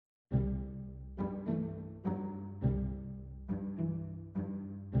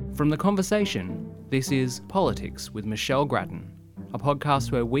From The Conversation, this is Politics with Michelle Grattan, a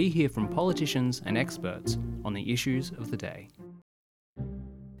podcast where we hear from politicians and experts on the issues of the day.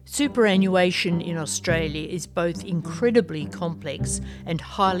 Superannuation in Australia is both incredibly complex and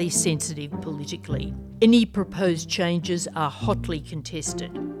highly sensitive politically. Any proposed changes are hotly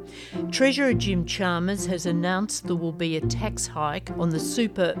contested. Treasurer Jim Chalmers has announced there will be a tax hike on the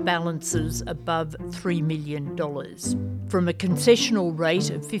super balances above $3 million, from a concessional rate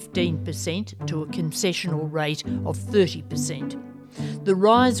of 15% to a concessional rate of 30%. The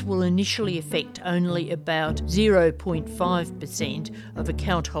rise will initially affect only about 0.5% of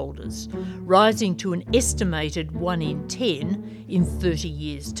account holders, rising to an estimated 1 in 10 in 30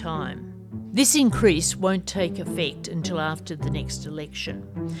 years' time. This increase won't take effect until after the next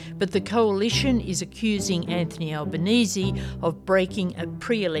election, but the Coalition is accusing Anthony Albanese of breaking a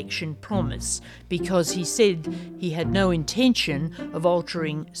pre-election promise because he said he had no intention of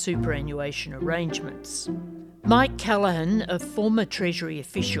altering superannuation arrangements. Mike Callaghan, a former Treasury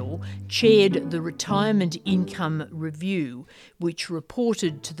official, chaired the Retirement Income Review, which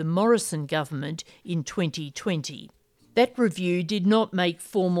reported to the Morrison government in 2020. That review did not make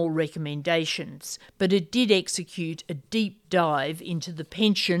formal recommendations, but it did execute a deep dive into the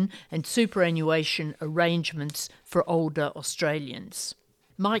pension and superannuation arrangements for older Australians.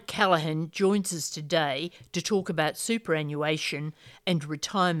 Mike Callaghan joins us today to talk about superannuation and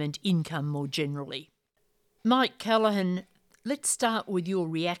retirement income more generally. Mike Callaghan, let's start with your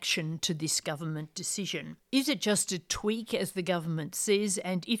reaction to this government decision. Is it just a tweak, as the government says,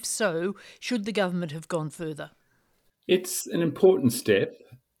 and if so, should the government have gone further? It's an important step,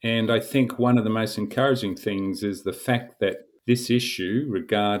 and I think one of the most encouraging things is the fact that this issue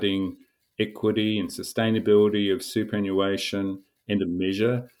regarding equity and sustainability of superannuation and a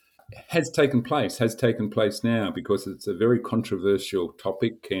measure has taken place now, because it's a very controversial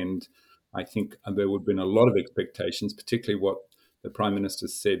topic, and I think there would have been a lot of expectations, particularly what the Prime Minister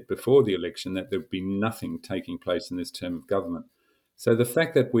said before the election, that there would be nothing taking place in this term of government. So the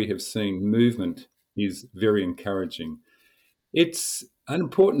fact that we have seen movement is very encouraging. It's an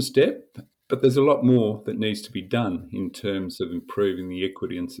important step, but there's a lot more that needs to be done in terms of improving the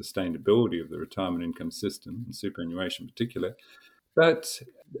equity and sustainability of the retirement income system, and superannuation in particular. But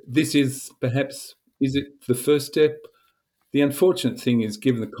this is it the first step? The unfortunate thing is,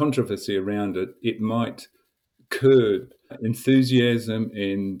 given the controversy around it, it might curb enthusiasm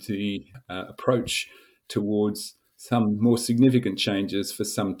and the approach towards some more significant changes for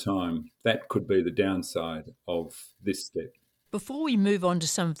some time. That could be the downside of this step. Before we move on to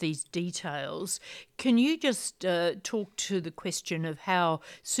some of these details, can you just talk to the question of how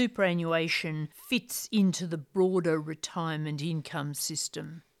superannuation fits into the broader retirement income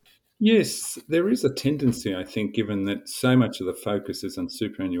system? Yes, there is a tendency, I think, given that so much of the focus is on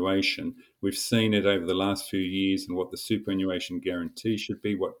superannuation. We've seen it over the last few years and what the superannuation guarantee should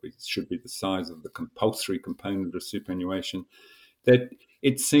be, what should be the size of the compulsory component of superannuation, that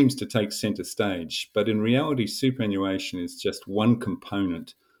it seems to take centre stage. But in reality, superannuation is just one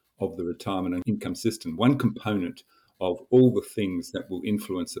component of the retirement income system, one component of all the things that will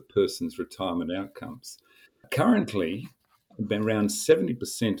influence a person's retirement outcomes. Currently, around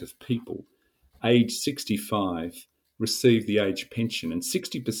 70% of people aged 65 receive the age pension, and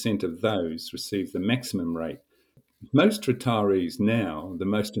 60% of those receive the maximum rate. Most retirees now, the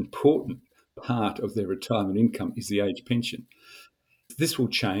most important part of their retirement income is the age pension. This will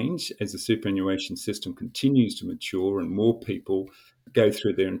change as the superannuation system continues to mature and more people go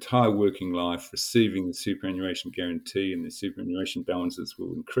through their entire working life receiving the superannuation guarantee, and the superannuation balances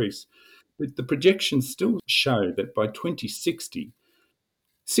will increase. But the projections still show that by 2060,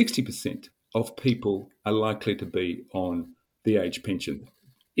 60% of people are likely to be on the age pension.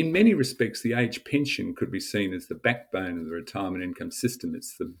 In many respects, the age pension could be seen as the backbone of the retirement income system.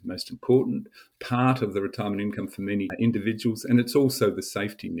 It's the most important part of the retirement income for many individuals, and it's also the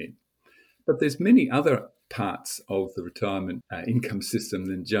safety net. But there's many other parts of the retirement income system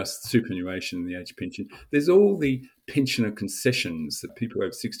than just superannuation and the age pension. There's all the pensioner concessions that people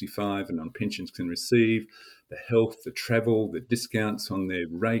over 65 and on pensions can receive, the health, the travel, the discounts on their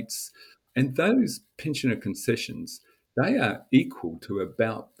rates. And those pensioner concessions, they are equal to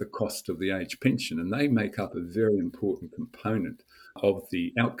about the cost of the age pension, and they make up a very important component of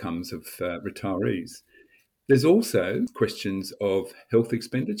the outcomes of retirees. There's also questions of health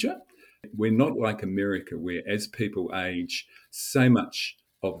expenditure. We're not like America, where as people age, so much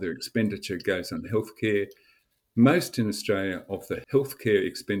of their expenditure goes on healthcare. Most in Australia of the healthcare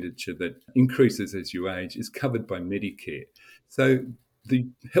expenditure that increases as you age is covered by Medicare. So The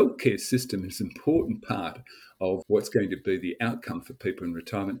healthcare system is an important part of what's going to be the outcome for people in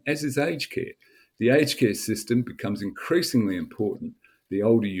retirement, as is aged care. The aged care system becomes increasingly important the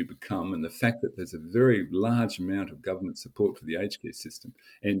older you become, and the fact that there's a very large amount of government support for the aged care system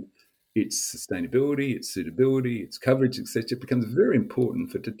and its sustainability, its suitability, its coverage, etc., becomes very important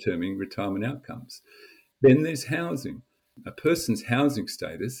for determining retirement outcomes. Then there's housing. A person's housing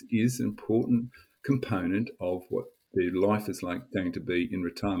status is an important component of what their life is going to be in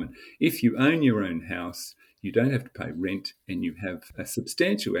retirement. If you own your own house, you don't have to pay rent, and you have a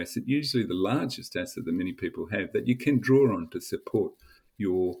substantial asset, usually the largest asset that many people have, that you can draw on to support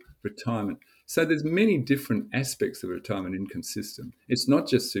your retirement. So there's many different aspects of the retirement income system. It's not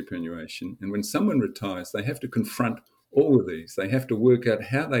just superannuation. And when someone retires, they have to confront all of these. They have to work out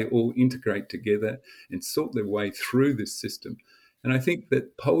how they all integrate together and sort their way through this system. And I think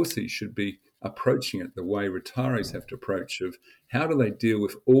that policy should be approaching it the way retirees have to approach of how do they deal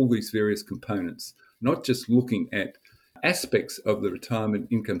with all these various components, not just looking at aspects of the retirement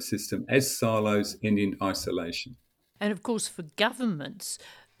income system as silos and in isolation. And of course, for governments,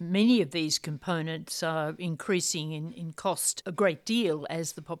 many of these components are increasing in cost a great deal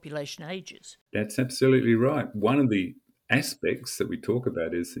as the population ages. That's absolutely right. One of the aspects that we talk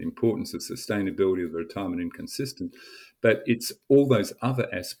about is the importance of sustainability of the retirement income system, but it's all those other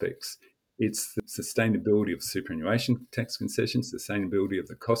aspects. It's the sustainability of superannuation tax concessions, sustainability of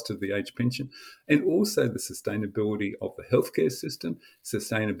the cost of the age pension, and also the sustainability of the healthcare system,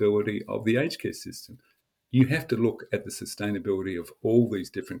 sustainability of the aged care system. You have to look at the sustainability of all these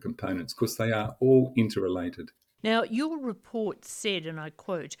different components because they are all interrelated. Now, your report said, and I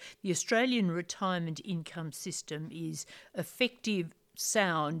quote, the Australian retirement income system is effective,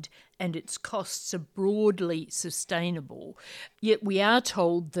 sound, and its costs are broadly sustainable. Yet we are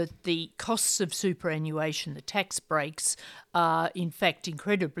told that the costs of superannuation, the tax breaks, are in fact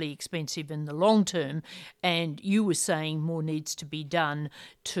incredibly expensive in the long term, and you were saying more needs to be done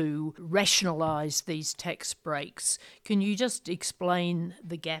to rationalise these tax breaks. Can you just explain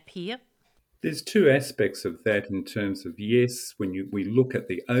the gap here? There's two aspects of that in terms of, yes, when we look at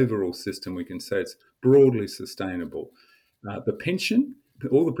the overall system, we can say it's broadly sustainable. The pension,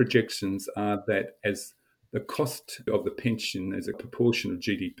 all the projections are that as the cost of the pension as a proportion of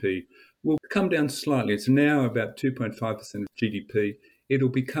GDP will come down slightly. It's now about 2.5% of GDP. It'll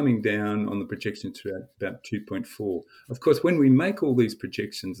be coming down on the projection to about 2.4. Of course, when we make all these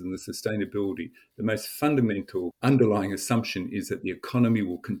projections and the sustainability, the most fundamental underlying assumption is that the economy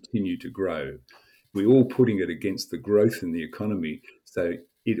will continue to grow. We're all putting it against the growth in the economy. So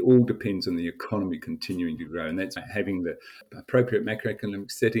it all depends on the economy continuing to grow. And that's having the appropriate macroeconomic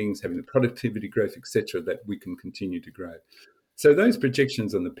settings, having the productivity growth, etc., that we can continue to grow. So those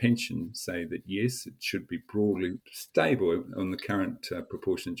projections on the pension say that, yes, it should be broadly stable on the current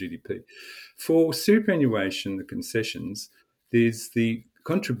proportion of GDP. For superannuation, the concessions, there's the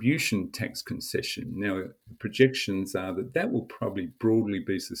contribution tax concession. Now, the projections are that that will probably broadly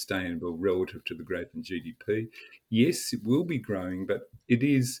be sustainable relative to the growth in GDP. Yes, it will be growing, but it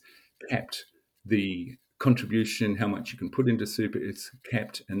is capped. The contribution, how much you can put into super, is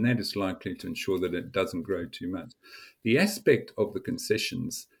capped, and that is likely to ensure that it doesn't grow too much. The aspect of the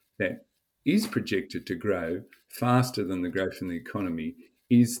concessions that is projected to grow faster than the growth in the economy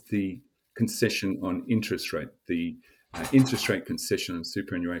is the concession on interest rate, the interest rate concession on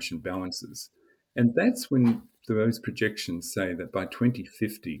superannuation balances. And that's when those projections say that by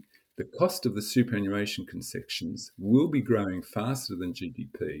 2050, the cost of the superannuation concessions will be growing faster than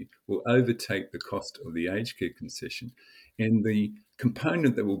GDP, will overtake the cost of the aged care concession. And the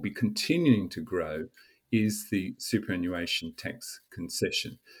component that will be continuing to grow is the superannuation tax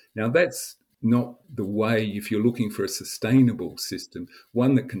concession. Now, that's not the way, if you're looking for a sustainable system,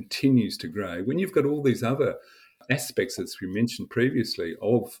 one that continues to grow. When you've got all these other aspects, as we mentioned previously,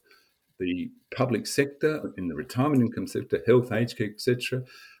 of the public sector, in the retirement income sector, health, aged care, etc.,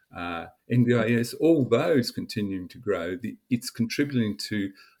 NDIS, all those continuing to grow, it's contributing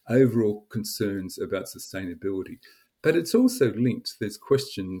to overall concerns about sustainability. But it's also linked. There's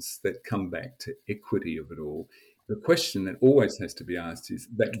questions that come back to equity of it all. The question that always has to be asked is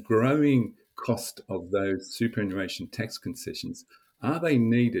that growing cost of those superannuation tax concessions, are they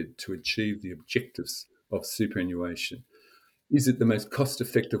needed to achieve the objectives of superannuation? Is it the most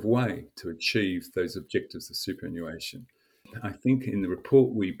cost-effective way to achieve those objectives of superannuation? I think in the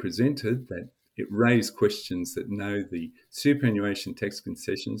report we presented that it raised questions that no, the superannuation tax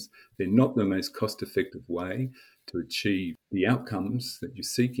concessions, they're not the most cost-effective way to achieve the outcomes that you're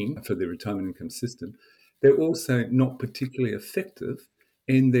seeking for the retirement income system. They're also not particularly effective,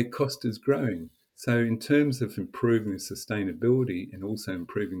 and their cost is growing. So in terms of improving the sustainability and also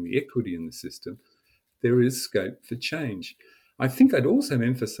improving the equity in the system, there is scope for change. I think I'd also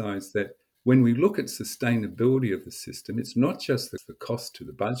emphasise that when we look at sustainability of the system, it's not just the cost to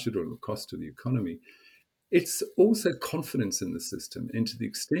the budget or the cost to the economy, it's also confidence in the system. And to the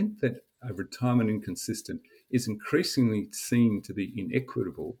extent that a retirement income system is increasingly seen to be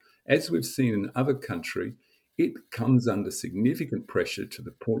inequitable, as we've seen in other countries, it comes under significant pressure to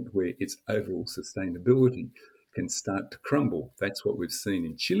the point where its overall sustainability can start to crumble. That's what we've seen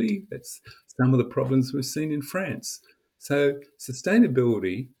in Chile. That's some of the problems we've seen in France. So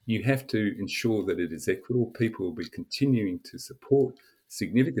sustainability, you have to ensure that it is equitable. People will be continuing to support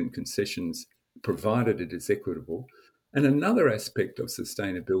significant concessions provided it is equitable. And another aspect of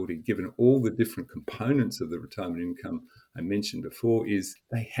sustainability, given all the different components of the retirement income I mentioned before, is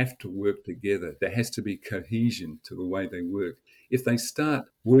they have to work together. There has to be cohesion to the way they work. If they start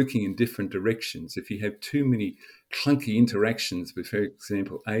working in different directions, if you have too many clunky interactions with, for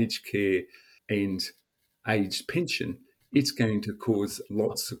example, aged care and aged pension, it's going to cause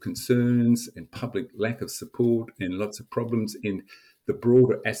lots of concerns and public lack of support and lots of problems. And the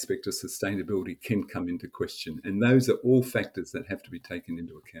broader aspect of sustainability can come into question. And those are all factors that have to be taken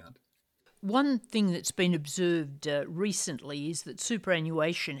into account. One thing that's been observed recently is that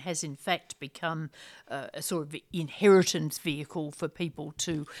superannuation has in fact become a sort of inheritance vehicle for people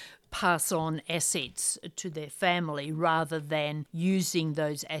to pass on assets to their family rather than using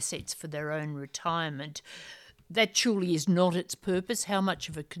those assets for their own retirement. That surely is not its purpose. How much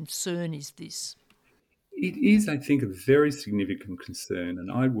of a concern is this? It is, I think, a very significant concern,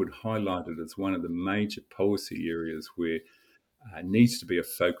 and I would highlight it as one of the major policy areas where needs to be a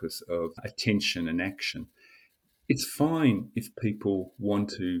focus of attention and action. It's fine if people want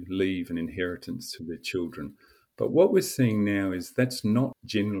to leave an inheritance to their children, but what we're seeing now is that's not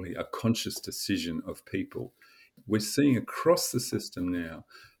generally a conscious decision of people. We're seeing across the system now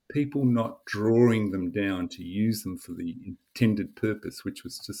people not drawing them down to use them for the intended purpose, which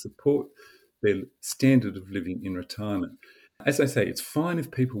was to support their standard of living in retirement. As I say, it's fine if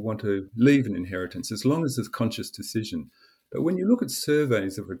people want to leave an inheritance as long as it's a conscious decision. But when you look at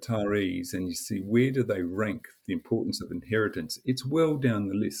surveys of retirees and you see where do they rank the importance of inheritance, it's well down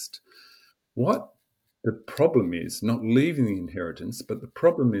the list. What the problem is not leaving the inheritance, but the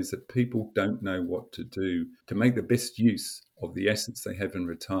problem is that people don't know what to do to make the best use of the assets they have in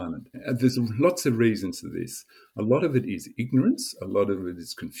retirement. There's lots of reasons for this. A lot of it is ignorance, a lot of it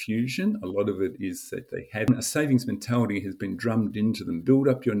is confusion, a lot of it is that they have a savings mentality has been drummed into them. Build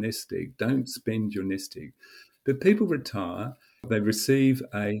up your nest egg, don't spend your nest egg. But people retire, they receive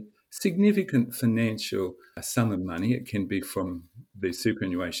a significant financial sum of money. It can be from their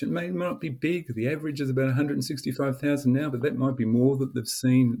superannuation. It may not be big. The average is about 165,000 now, but that might be more that they've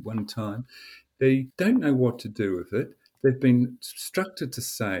seen at one time. They don't know what to do with it. They've been instructed to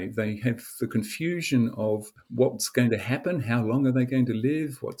say they have the confusion of what's going to happen, how long are they going to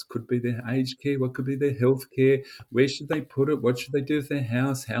live, what could be their aged care, what could be their health care, where should they put it, what should they do with their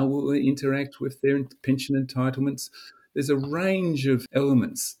house, how will they interact with their pension entitlements. There's a range of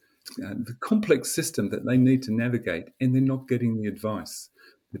elements, the complex system that they need to navigate, and they're not getting the advice.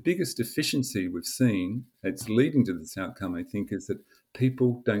 The biggest deficiency we've seen that's leading to this outcome, I think, is that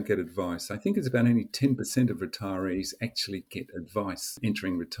people don't get advice. I think it's about only 10% of retirees actually get advice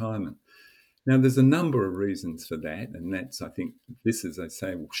entering retirement. Now, there's a number of reasons for that, and that's, I think, this, as I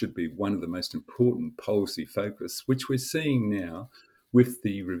say, should be one of the most important policy focus, which we're seeing now with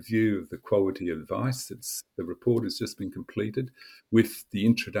the review of the quality of advice. The report has just been completed, with the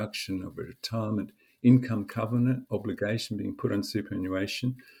introduction of a retirement income covenant obligation being put on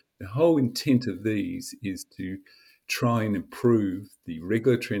superannuation. The whole intent of these is to try and improve the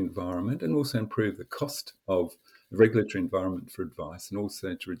regulatory environment and also improve the cost of the regulatory environment for advice and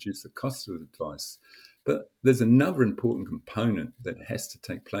also to reduce the cost of advice. But there's another important component that has to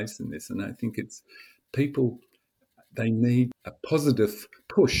take place in this, and I think it's people, they need a positive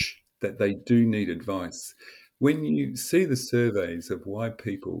push that they do need advice. When you see the surveys of why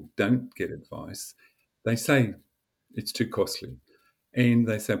people don't get advice, they say it's too costly. And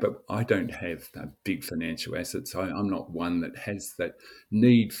they say, but I don't have big financial assets. I'm not one that has that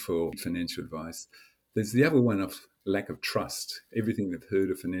need for financial advice. There's the other one of lack of trust. Everything they've heard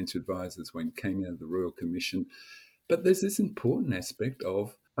of financial advisors when it came out of the Royal Commission. But there's this important aspect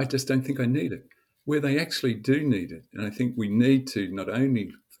of, I just don't think I need it, where they actually do need it. And I think we need to not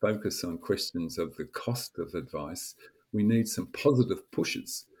only focus on questions of the cost of advice, we need some positive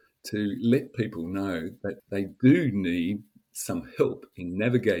pushes to let people know that they do need some help in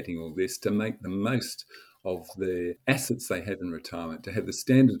navigating all this to make the most of the assets they have in retirement, to have the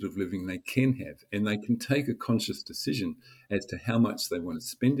standard of living they can have, and they can take a conscious decision as to how much they want to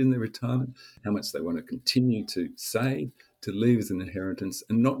spend in their retirement, how much they want to continue to save, to leave as an inheritance,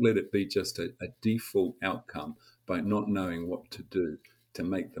 and not let it be just a default outcome by not knowing what to do to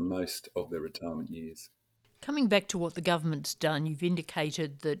make the most of their retirement years. Coming back to what the government's done, you've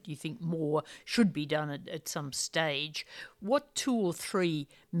indicated that you think more should be done at some stage. What 2 or 3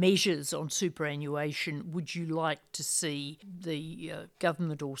 measures on superannuation would you like to see the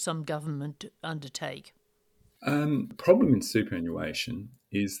government or some government undertake? Problem in superannuation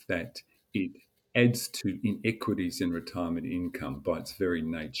is that it adds to inequities in retirement income by its very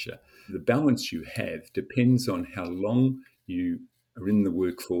nature. The balance you have depends on how long you are in the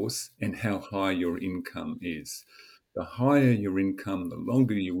workforce and how high your income is. The higher your income, the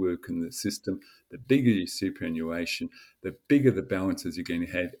longer you work in the system, the bigger your superannuation, the bigger the balances you're going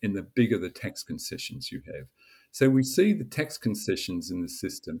to have, and the bigger the tax concessions you have. So we see the tax concessions in the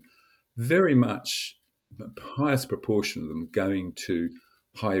system very much, the highest proportion of them going to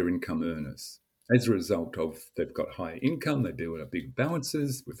higher income earners. As a result of they've got higher income, they build up big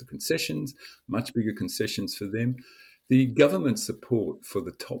balances with the concessions, much bigger concessions for them. The government support for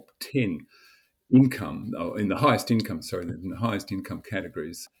the top 10 income, in the highest income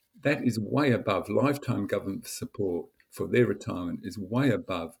categories, that is way above lifetime government support for their retirement, is way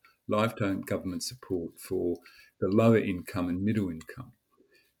above lifetime government support for the lower income and middle income.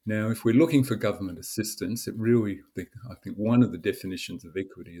 Now, if we're looking for government assistance, I think one of the definitions of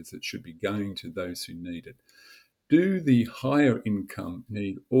equity is it should be going to those who need it. Do the higher income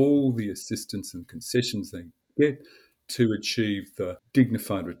need all the assistance and concessions they get to achieve the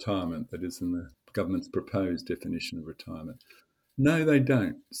dignified retirement that is in the government's proposed definition of retirement? No, they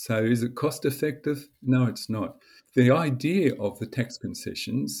don't. So is it cost effective? No, it's not. The idea of the tax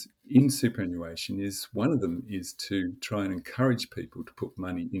concessions in superannuation is one of them is to try and encourage people to put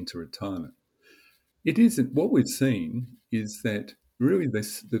money into retirement. It isn't. What we've seen is that really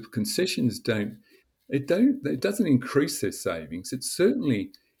the concessions it doesn't increase their savings. It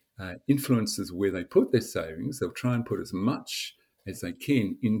certainly influences where they put their savings. They'll try and put as much as they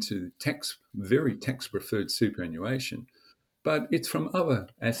can into very tax preferred superannuation. But it's from other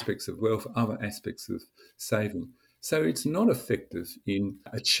aspects of wealth, other aspects of saving. So it's not effective in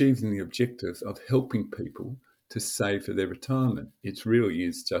achieving the objective of helping people to save for their retirement. It really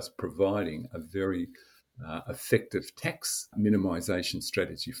is just providing a very effective tax minimisation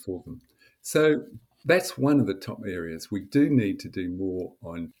strategy for them. So that's one of the top areas. We do need to do more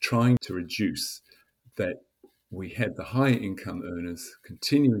on trying to reduce that. We have the higher income earners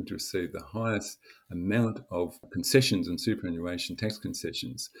continuing to receive the highest amount of concessions and superannuation tax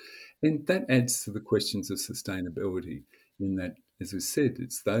concessions. And that adds to the questions of sustainability in that, as we said,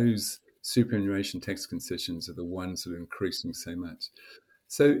 it's those superannuation tax concessions are the ones that are increasing so much.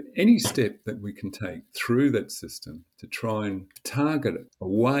 So any step that we can take through that system to try and target it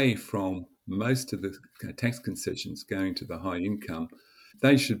away from most of the tax concessions going to the high income,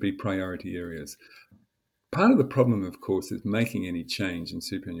 they should be priority areas. Part of the problem, of course, is making any change in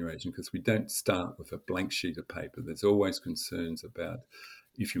superannuation because we don't start with a blank sheet of paper. There's always concerns about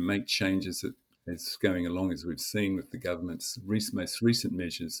if you make changes as going along, as we've seen with the government's most recent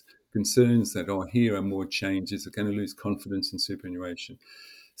measures, concerns that, here are more changes, are going to lose confidence in superannuation.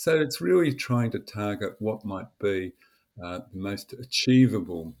 So it's really trying to target what might be the most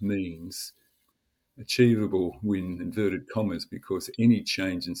achievable means, achievable in inverted commas, because any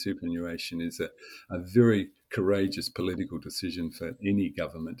change in superannuation is a very courageous political decision for any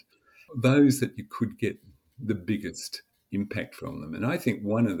government. Those that you could get the biggest impact from them. And I think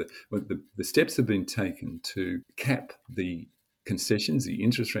one of the steps have been taken to cap the concessions, the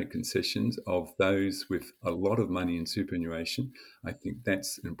interest rate concessions of those with a lot of money in superannuation. I think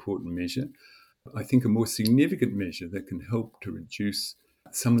that's an important measure. I think a more significant measure that can help to reduce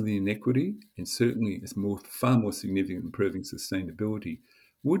some of the inequity, and certainly is far more significant improving sustainability,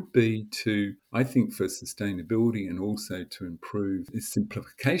 would be to, I think, for sustainability and also to improve the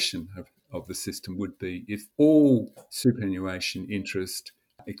simplification of the system, would be if all superannuation interest,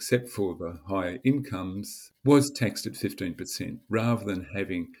 except for the higher incomes, was taxed at 15%, rather than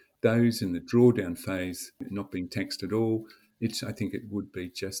having those in the drawdown phase not being taxed at all. I think it would be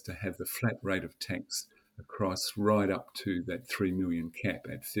just to have the flat rate of tax across right up to that 3 million cap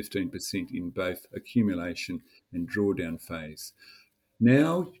at 15% in both accumulation and drawdown phase.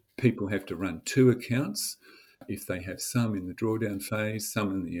 Now people have to run 2 accounts if they have some in the drawdown phase,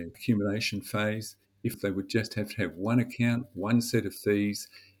 some in the accumulation phase. If they would just have to have 1 account, 1 set of fees,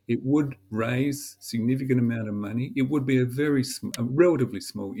 It would raise a significant amount of money. It would be a relatively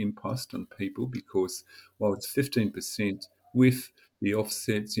small impost on people because while it's 15% with the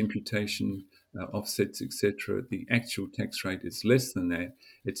offsets, imputation offsets, etc., the actual tax rate is less than that.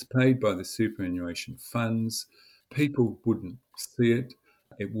 It's paid by the superannuation funds. People wouldn't see it.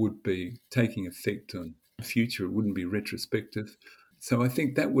 It would be taking effect on the future. It wouldn't be retrospective. So I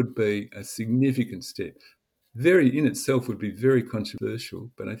think that would be a significant step. Very in itself would be very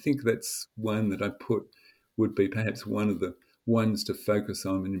controversial, but I think that's one that I put would be perhaps one of the ones to focus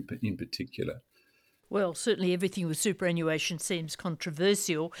on in particular. Well, certainly everything with superannuation seems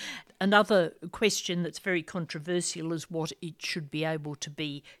controversial. Another question that's very controversial is what it should be able to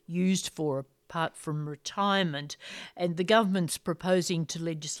be used for apart from retirement. And the government's proposing to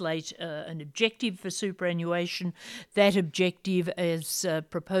legislate an objective for superannuation. That objective, as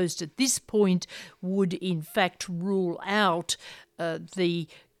proposed at this point, would in fact rule out the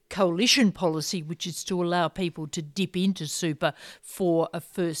coalition policy, which is to allow people to dip into super for a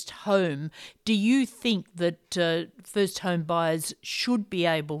first home. Do you think that first home buyers should be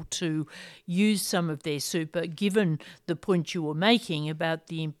able to use some of their super, given the point you were making about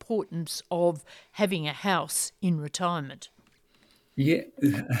the importance of having a house in retirement? Yeah,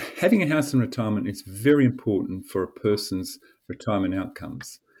 having a house in retirement is very important for a person's retirement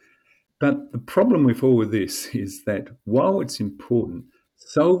outcomes. But the problem with all of this is that while it's important,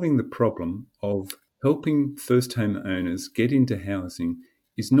 solving the problem of helping first home owners get into housing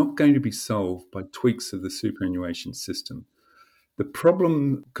is not going to be solved by tweaks of the superannuation system. The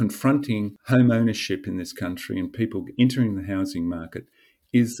problem confronting home ownership in this country and people entering the housing market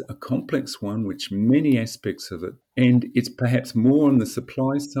is a complex one, which many aspects of it, and it's perhaps more on the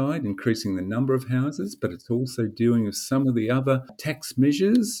supply side, increasing the number of houses, but it's also dealing with some of the other tax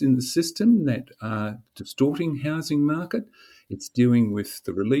measures in the system that are distorting housing market. It's dealing with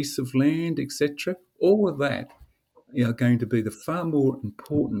the release of land, etc. All of that are going to be the far more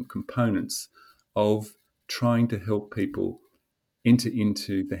important components of trying to help people enter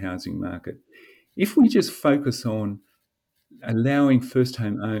into the housing market. If we just focus on allowing first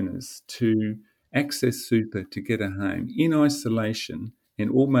home owners to access super to get a home in isolation and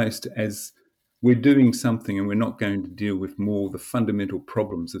almost as we're doing something and we're not going to deal with more the fundamental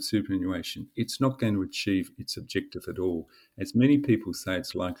problems of superannuation, it's not going to achieve its objective at all. As many people say,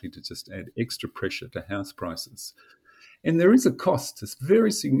 it's likely to just add extra pressure to house prices. And there is a cost, a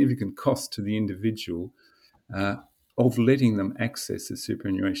very significant cost to the individual of letting them access the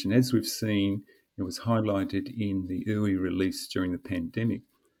superannuation. As we've seen, it was highlighted in the early release during the pandemic.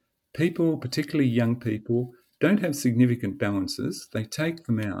 People, particularly young people, don't have significant balances. They take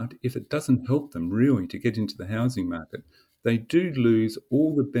them out. If it doesn't help them really to get into the housing market, they do lose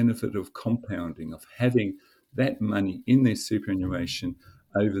all the benefit of compounding, of having that money in their superannuation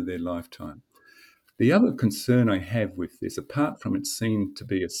over their lifetime. The other concern I have with this, apart from it seeming to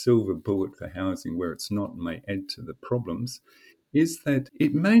be a silver bullet for housing where it's not and may add to the problems, is that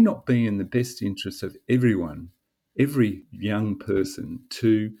it may not be in the best interest of everyone, every young person,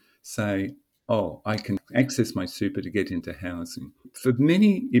 to say, oh, I can access my super to get into housing. For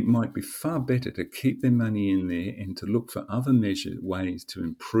many, it might be far better to keep their money in there and to look for other ways to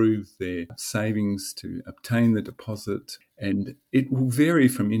improve their savings, to obtain the deposit. And it will vary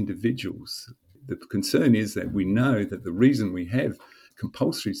from individuals. The concern is that we know that the reason we have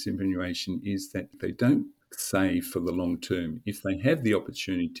compulsory superannuation is that they don't save for the long term. If they have the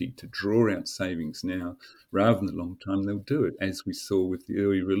opportunity to draw out savings now rather than the long time, they'll do it, as we saw with the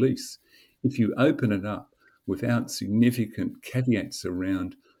early release. If you open it up without significant caveats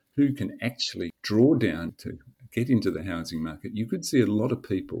around who can actually draw down to get into the housing market, you could see a lot of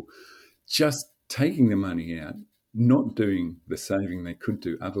people just taking the money out, not doing the saving they could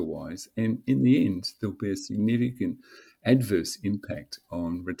do otherwise. And in the end, there'll be a significant adverse impact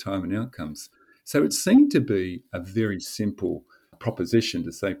on retirement outcomes. So it seemed to be a very simple proposition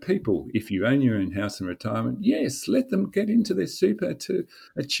to say, people, if you own your own house in retirement, yes, let them get into their super to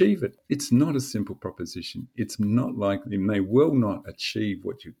achieve it. It's not a simple proposition. It's not like it may well not achieve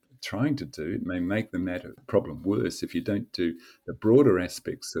what you're trying to do. It may make the problem worse if you don't do the broader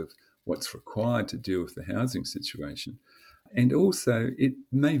aspects of what's required to deal with the housing situation. And also, it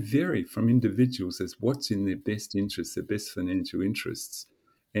may vary from individuals as what's in their best interests, their best financial interests.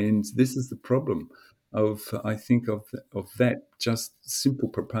 And this is the problem of that just simple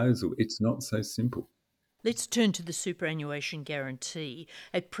proposal. It's not so simple. Let's turn to the superannuation guarantee.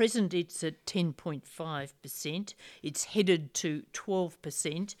 At present, it's at 10.5%. It's headed to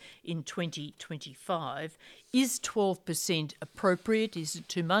 12% in 2025. Is 12% appropriate? Is it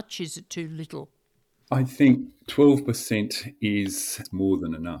too much? Is it too little? I think 12% is more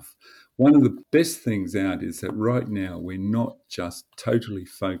than enough. One of the best things out is that right now we're not just totally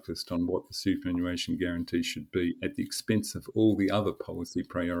focused on what the superannuation guarantee should be at the expense of all the other policy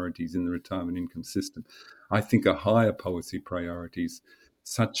priorities in the retirement income system. I think a higher policy priorities,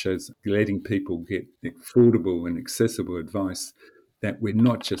 such as letting people get affordable and accessible advice, that we're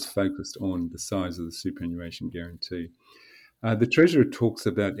not just focused on the size of the superannuation guarantee. The Treasurer talks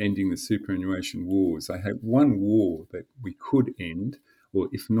about ending the superannuation wars. I have one war that we could end, or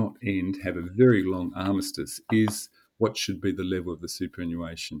if not end, have a very long armistice, is what should be the level of the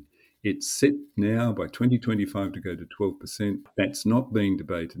superannuation. It's set now by 2025 to go to 12%. That's not being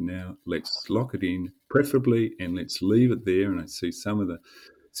debated now. Let's lock it in, preferably, and let's leave it there. And I see some of the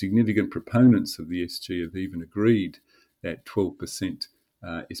significant proponents of the SG have even agreed that 12%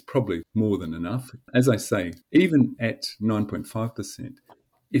 is probably more than enough. As I say, even at 9.5%,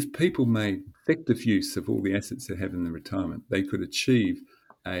 if people made effective use of all the assets they have in their retirement, they could achieve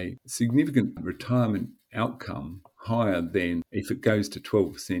a significant retirement outcome higher than if it goes to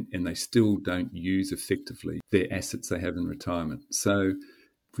 12% and they still don't use effectively their assets they have in retirement. So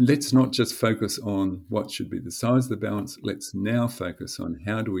let's not just focus on what should be the size of the balance. Let's now focus on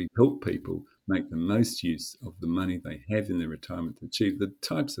how do we help people make the most use of the money they have in their retirement to achieve the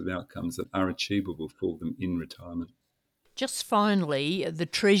types of outcomes that are achievable for them in retirement. Just finally, the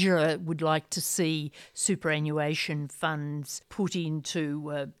Treasurer would like to see superannuation funds put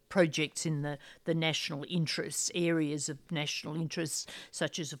into projects in the national interests, areas of national interest,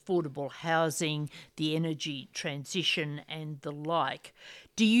 such as affordable housing, the energy transition, and the like.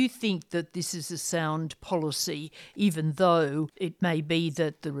 Do you think that this is a sound policy, even though it may be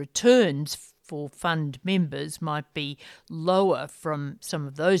that the returns for fund members might be lower from some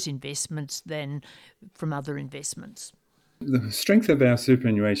of those investments than from other investments? The strength of our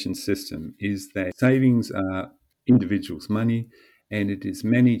superannuation system is that savings are individuals' money and it is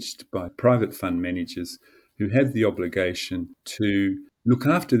managed by private fund managers who have the obligation to look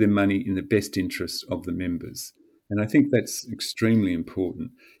after their money in the best interest of the members. And I think that's extremely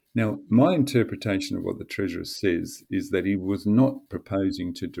important. Now, my interpretation of what the Treasurer says is that he was not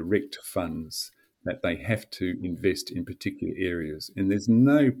proposing to direct funds, that they have to invest in particular areas. And there's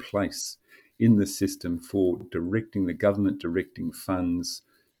no place in the system for directing the government, directing funds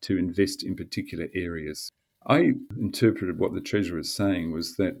to invest in particular areas. I interpreted what the Treasurer was saying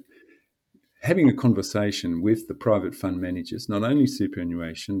was that having a conversation with the private fund managers, not only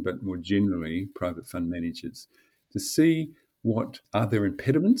superannuation, but more generally private fund managers, to see what are their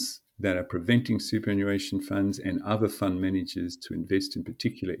impediments that are preventing superannuation funds and other fund managers to invest in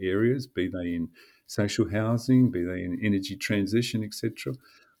particular areas, be they in social housing, be they in energy transition, etc.,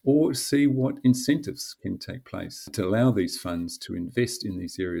 or see what incentives can take place to allow these funds to invest in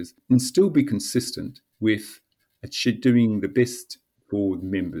these areas and still be consistent with doing the best for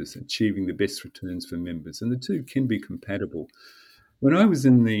members, achieving the best returns for members. And the two can be compatible. When I was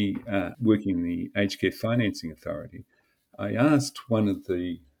in the working in the Aged Care Financing Authority, I asked one of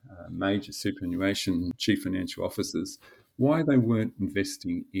the major superannuation chief financial officers why they weren't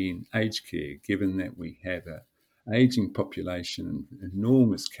investing in aged care, given that we have a ageing population and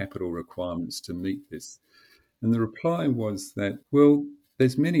enormous capital requirements to meet this. And the reply was that, well,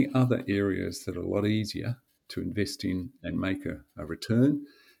 there's many other areas that are a lot easier to invest in and make a return.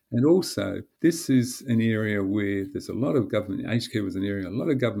 And also, this is an area where there's a lot of government, aged care was an area, a lot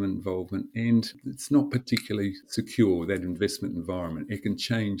of government involvement, and it's not particularly secure, that investment environment. It can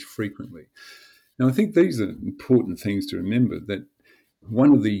change frequently. Now, I think these are important things to remember, that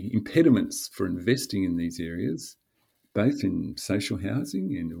one of the impediments for investing in these areas, both in social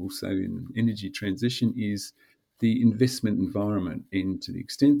housing and also in energy transition, is the investment environment. And to the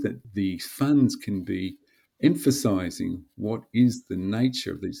extent that the funds can be emphasising what is the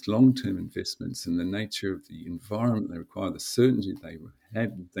nature of these long-term investments and the nature of the environment they require, the certainty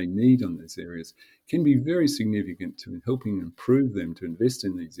they need on these areas, can be very significant to helping improve them to invest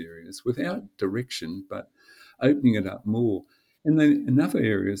in these areas without direction, but opening it up more. And then in other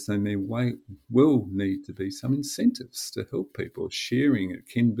areas, there may well need to be some incentives to help people. Sharing it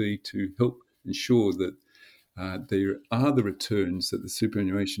can be to help ensure that there are the returns that the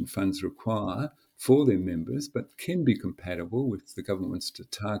superannuation funds require for their members, but can be compatible with the government wants to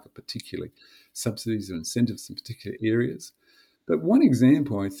target particularly subsidies or incentives in particular areas. But one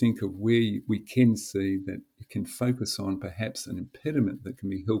example, I think, of where we can see that it can focus on perhaps an impediment that can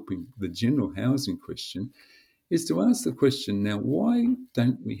be helping the general housing question is to ask the question now, why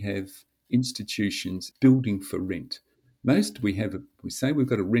don't we have institutions building for rent? We say we've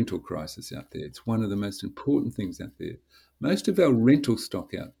got a rental crisis out there. It's one of the most important things out there. Most of our rental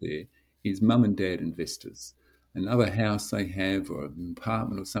stock out there is mum and dad investors. Another house they have or an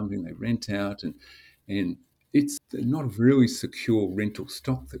apartment or something they rent out, and it's not a really secure rental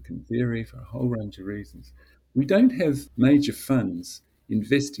stock that can vary for a whole range of reasons. We don't have major funds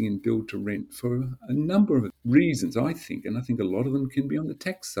investing in build to rent for a number of reasons, I think. And I think a lot of them can be on the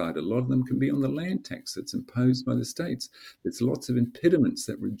tax side. A lot of them can be on the land tax that's imposed by the states. There's lots of impediments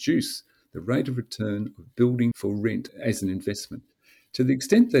that reduce the rate of return of building for rent as an investment. To the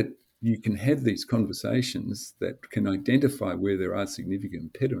extent that you can have these conversations that can identify where there are significant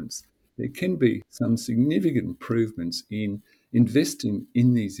impediments, there can be some significant improvements in investing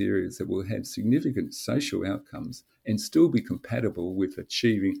in these areas that will have significant social outcomes and still be compatible with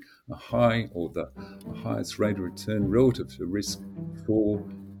achieving a high or the highest rate of return relative to risk for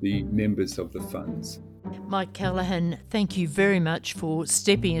the members of the funds. Mike Callaghan, thank you very much for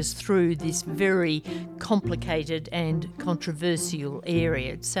stepping us through this very complicated and controversial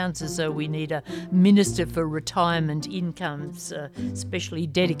area. It sounds as though we need a Minister for Retirement Incomes, especially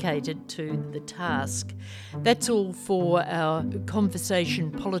dedicated to the task. That's all for our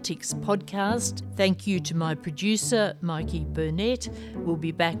Conversation Politics podcast. Thank you to my producer, Mikey Burnett. We'll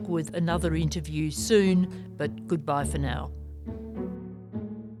be back with another interview soon, but goodbye for now.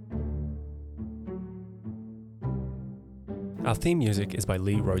 Our theme music is by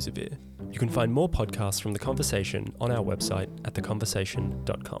Lee Rosevere. You can find more podcasts from The Conversation on our website at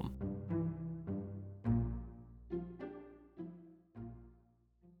theconversation.com.